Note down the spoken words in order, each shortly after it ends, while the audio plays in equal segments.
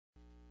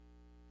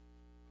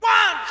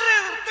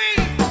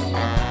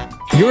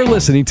You're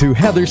listening to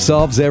Heather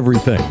Solves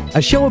Everything,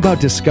 a show about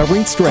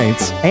discovering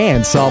strengths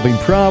and solving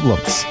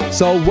problems.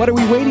 So what are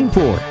we waiting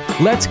for?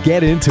 Let's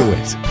get into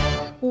it.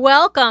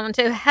 Welcome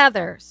to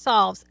Heather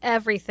Solves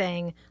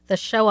Everything, the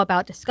show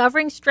about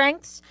discovering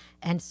strengths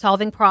and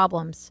solving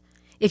problems.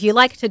 If you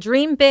like to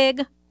dream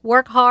big,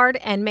 work hard,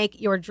 and make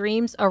your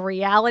dreams a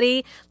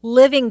reality,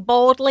 living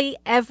boldly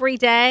every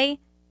day,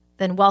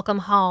 then welcome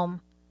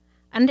home.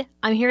 And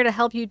I'm here to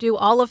help you do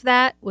all of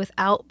that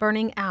without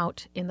burning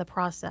out in the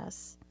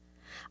process.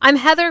 I'm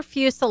Heather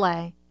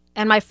Fuselier,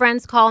 and my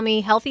friends call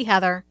me Healthy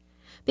Heather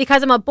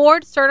because I'm a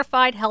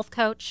board-certified health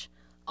coach,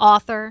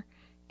 author,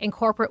 and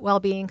corporate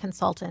well-being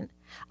consultant.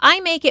 I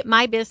make it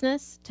my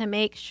business to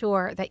make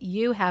sure that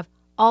you have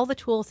all the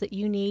tools that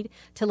you need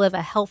to live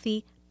a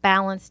healthy,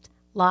 balanced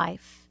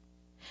life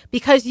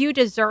because you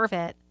deserve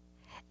it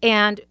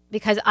and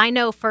because I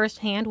know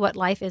firsthand what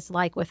life is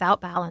like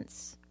without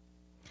balance.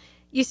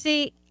 You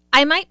see,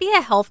 I might be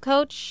a health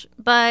coach,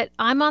 but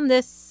I'm on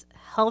this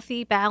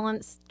healthy,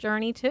 balanced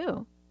journey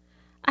too.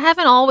 I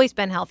haven't always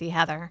been Healthy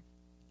Heather.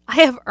 I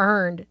have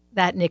earned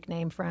that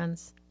nickname,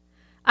 friends.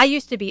 I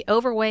used to be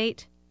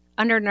overweight,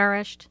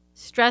 undernourished,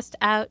 stressed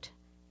out,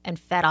 and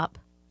fed up.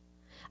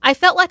 I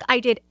felt like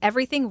I did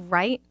everything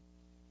right,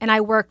 and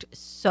I worked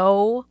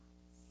so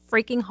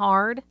freaking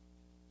hard,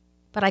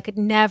 but I could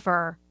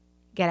never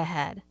get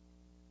ahead.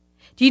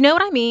 Do you know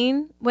what I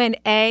mean when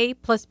A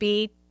plus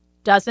B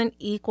doesn't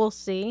equal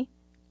C?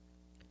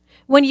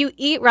 When you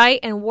eat right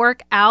and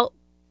work out,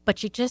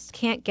 but you just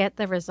can't get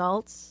the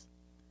results?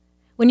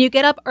 When you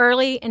get up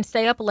early and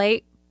stay up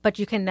late, but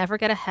you can never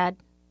get ahead?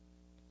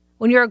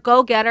 When you're a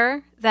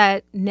go-getter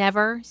that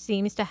never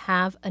seems to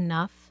have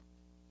enough?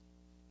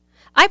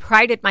 I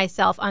prided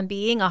myself on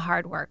being a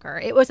hard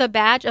worker. It was a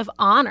badge of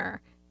honor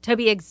to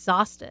be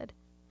exhausted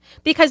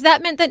because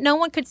that meant that no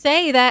one could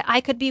say that I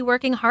could be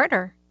working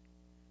harder.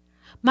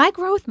 My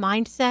growth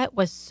mindset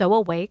was so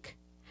awake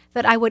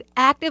that I would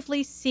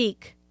actively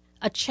seek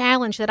a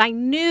challenge that I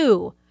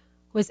knew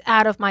was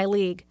out of my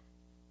league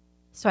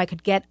so I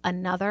could get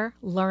another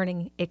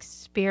learning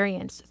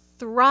experience,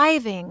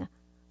 thriving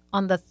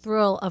on the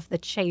thrill of the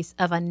chase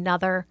of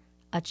another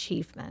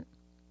achievement.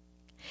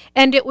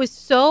 And it was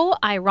so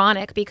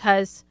ironic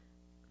because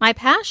my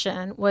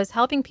passion was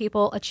helping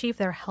people achieve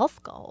their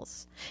health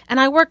goals. And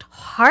I worked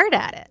hard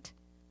at it.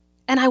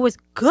 And I was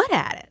good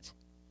at it.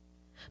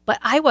 But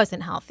I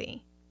wasn't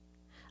healthy.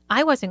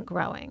 I wasn't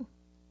growing.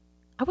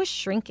 I was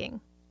shrinking.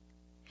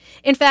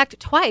 In fact,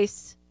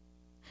 twice,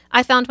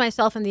 I found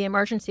myself in the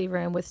emergency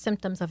room with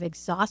symptoms of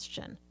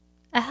exhaustion.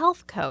 A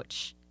health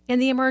coach in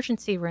the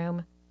emergency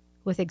room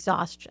with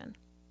exhaustion.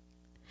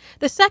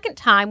 The second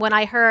time when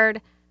I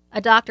heard a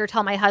doctor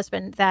tell my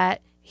husband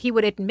that he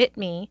would admit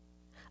me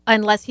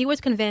unless he was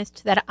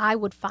convinced that I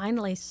would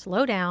finally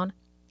slow down,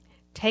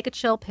 take a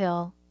chill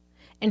pill,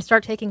 and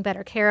start taking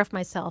better care of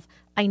myself,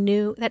 I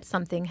knew that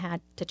something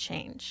had to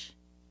change.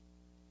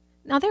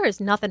 Now, there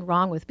is nothing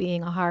wrong with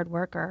being a hard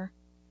worker,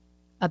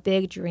 a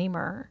big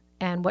dreamer,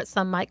 and what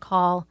some might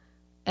call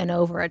an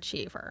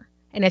overachiever.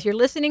 And if you're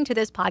listening to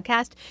this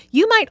podcast,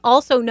 you might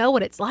also know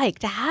what it's like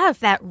to have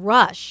that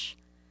rush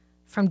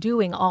from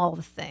doing all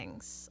the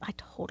things. I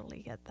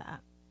totally get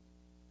that.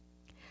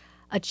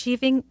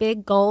 Achieving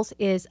big goals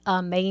is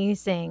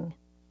amazing.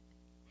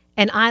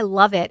 And I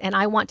love it, and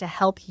I want to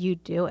help you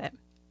do it.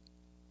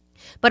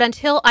 But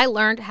until I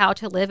learned how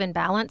to live in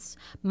balance,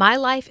 my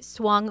life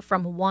swung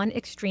from one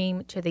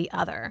extreme to the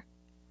other.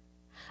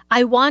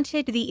 I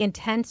wanted the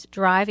intense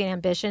drive and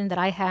ambition that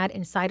I had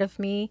inside of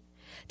me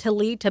to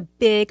lead to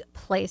big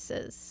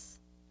places.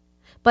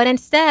 But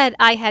instead,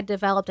 I had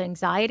developed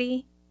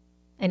anxiety,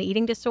 an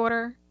eating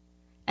disorder,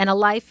 and a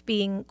life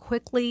being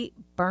quickly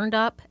burned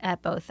up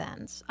at both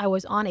ends. I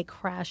was on a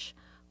crash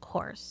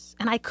course,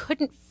 and I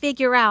couldn't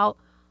figure out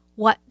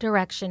what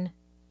direction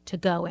to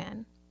go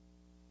in.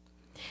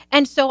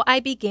 And so I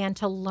began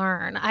to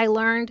learn. I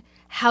learned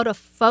how to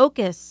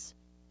focus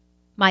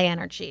my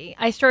energy.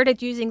 I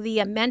started using the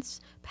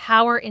immense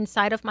power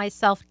inside of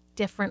myself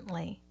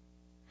differently.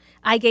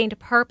 I gained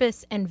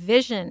purpose and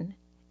vision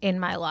in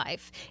my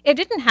life. It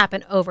didn't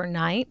happen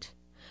overnight,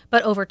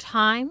 but over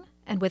time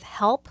and with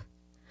help,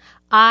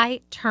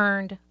 I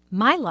turned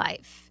my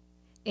life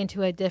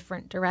into a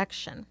different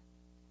direction.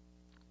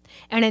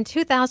 And in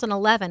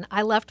 2011,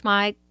 I left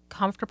my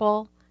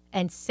comfortable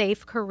and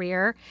safe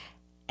career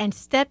and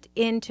stepped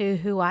into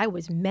who I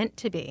was meant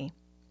to be,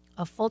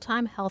 a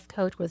full-time health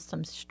coach with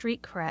some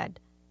street cred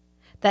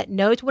that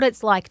knows what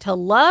it's like to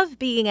love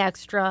being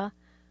extra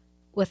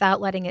without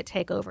letting it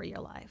take over your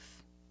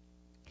life.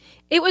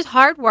 It was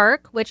hard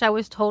work, which I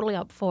was totally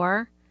up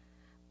for,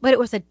 but it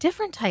was a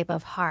different type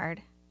of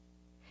hard.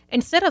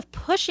 Instead of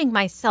pushing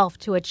myself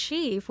to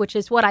achieve, which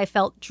is what I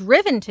felt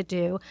driven to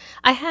do,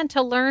 I had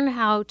to learn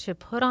how to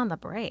put on the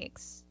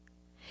brakes.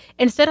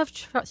 Instead of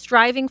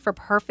striving for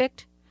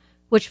perfect,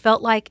 which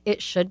felt like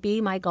it should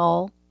be my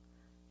goal,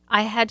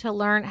 I had to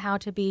learn how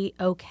to be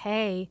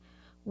okay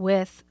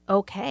with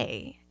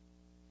okay.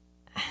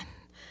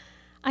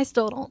 I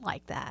still don't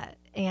like that,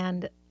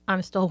 and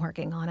I'm still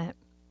working on it.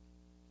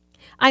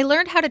 I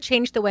learned how to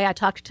change the way I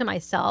talked to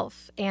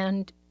myself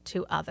and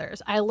to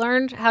others. I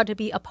learned how to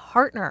be a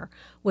partner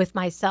with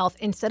myself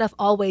instead of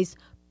always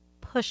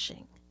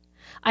pushing.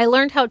 I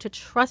learned how to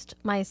trust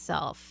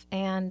myself,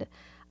 and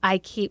I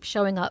keep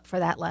showing up for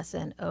that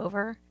lesson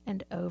over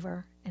and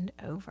over and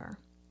over.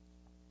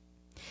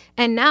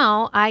 And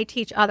now I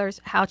teach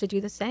others how to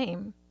do the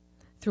same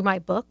through my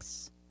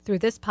books, through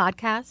this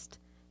podcast,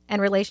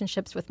 and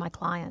relationships with my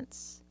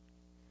clients.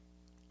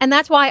 And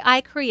that's why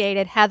I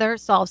created Heather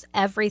Solves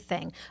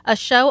Everything, a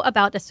show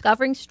about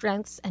discovering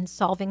strengths and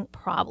solving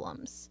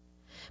problems.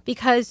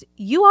 Because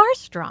you are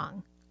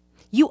strong.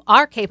 You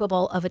are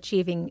capable of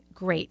achieving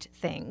great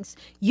things.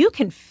 You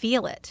can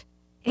feel it.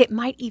 It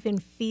might even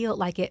feel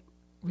like it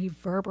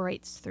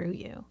reverberates through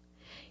you.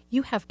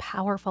 You have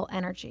powerful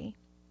energy.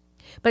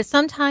 But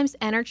sometimes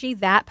energy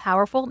that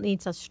powerful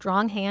needs a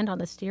strong hand on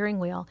the steering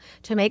wheel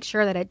to make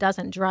sure that it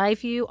doesn't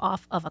drive you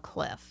off of a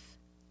cliff.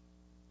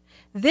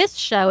 This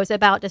show is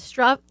about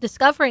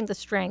discovering the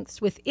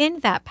strengths within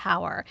that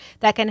power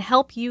that can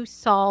help you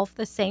solve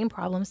the same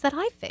problems that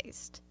I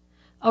faced.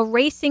 A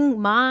racing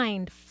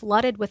mind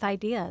flooded with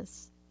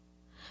ideas.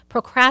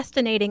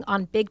 Procrastinating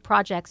on big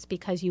projects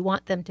because you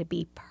want them to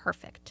be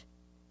perfect.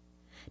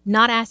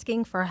 Not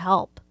asking for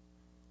help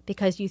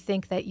because you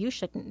think that you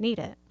shouldn't need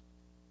it.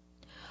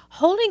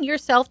 Holding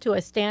yourself to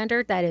a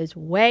standard that is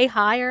way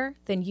higher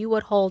than you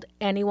would hold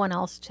anyone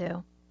else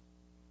to.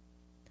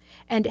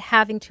 And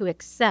having to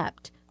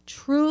accept,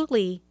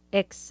 truly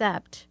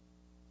accept,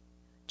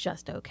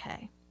 just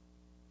okay.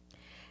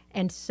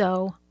 And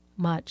so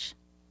much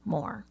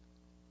more.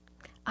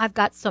 I've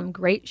got some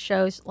great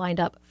shows lined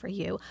up for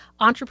you.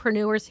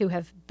 Entrepreneurs who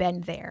have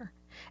been there.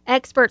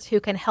 Experts who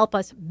can help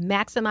us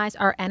maximize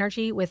our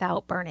energy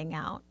without burning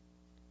out.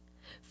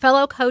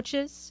 Fellow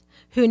coaches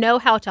who know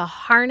how to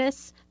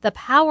harness the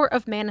power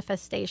of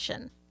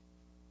manifestation.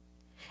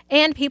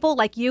 And people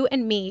like you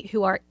and me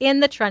who are in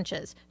the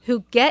trenches,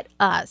 who get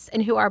us,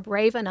 and who are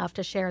brave enough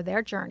to share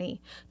their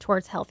journey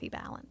towards healthy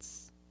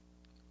balance.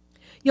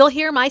 You'll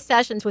hear my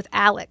sessions with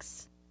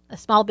Alex, a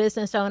small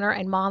business owner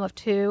and mom of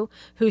 2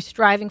 who's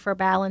striving for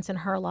balance in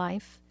her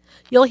life.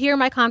 You'll hear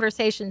my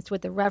conversations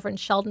with the Reverend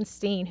Sheldon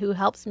Steen, who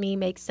helps me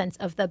make sense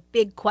of the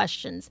big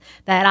questions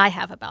that I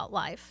have about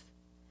life.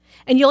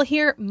 And you'll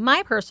hear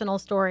my personal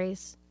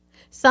stories,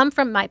 some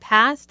from my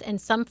past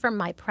and some from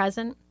my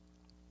present,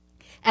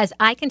 as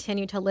I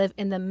continue to live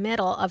in the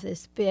middle of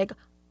this big,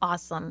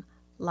 awesome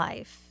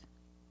life.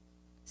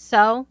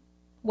 So,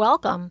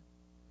 welcome.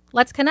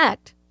 Let's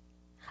connect.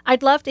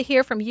 I'd love to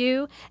hear from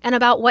you and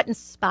about what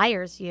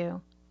inspires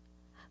you.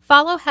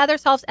 Follow Heather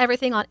Solves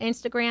Everything on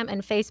Instagram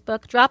and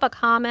Facebook. Drop a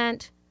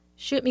comment,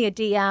 shoot me a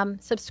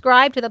DM,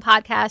 subscribe to the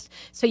podcast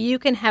so you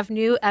can have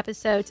new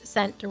episodes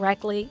sent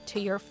directly to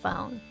your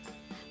phone.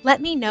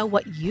 Let me know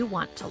what you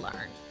want to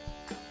learn.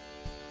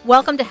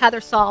 Welcome to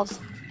Heather Solves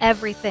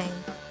Everything.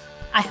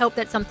 I hope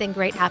that something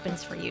great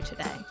happens for you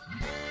today.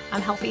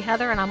 I'm Healthy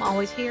Heather, and I'm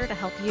always here to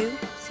help you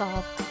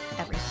solve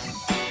everything.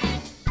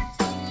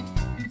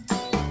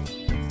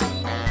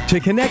 To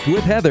connect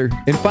with Heather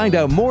and find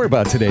out more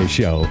about today's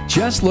show,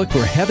 just look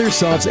for Heather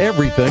Solves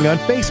Everything on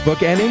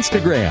Facebook and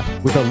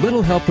Instagram. With a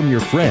little help from your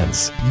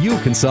friends, you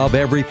can solve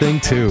everything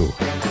too.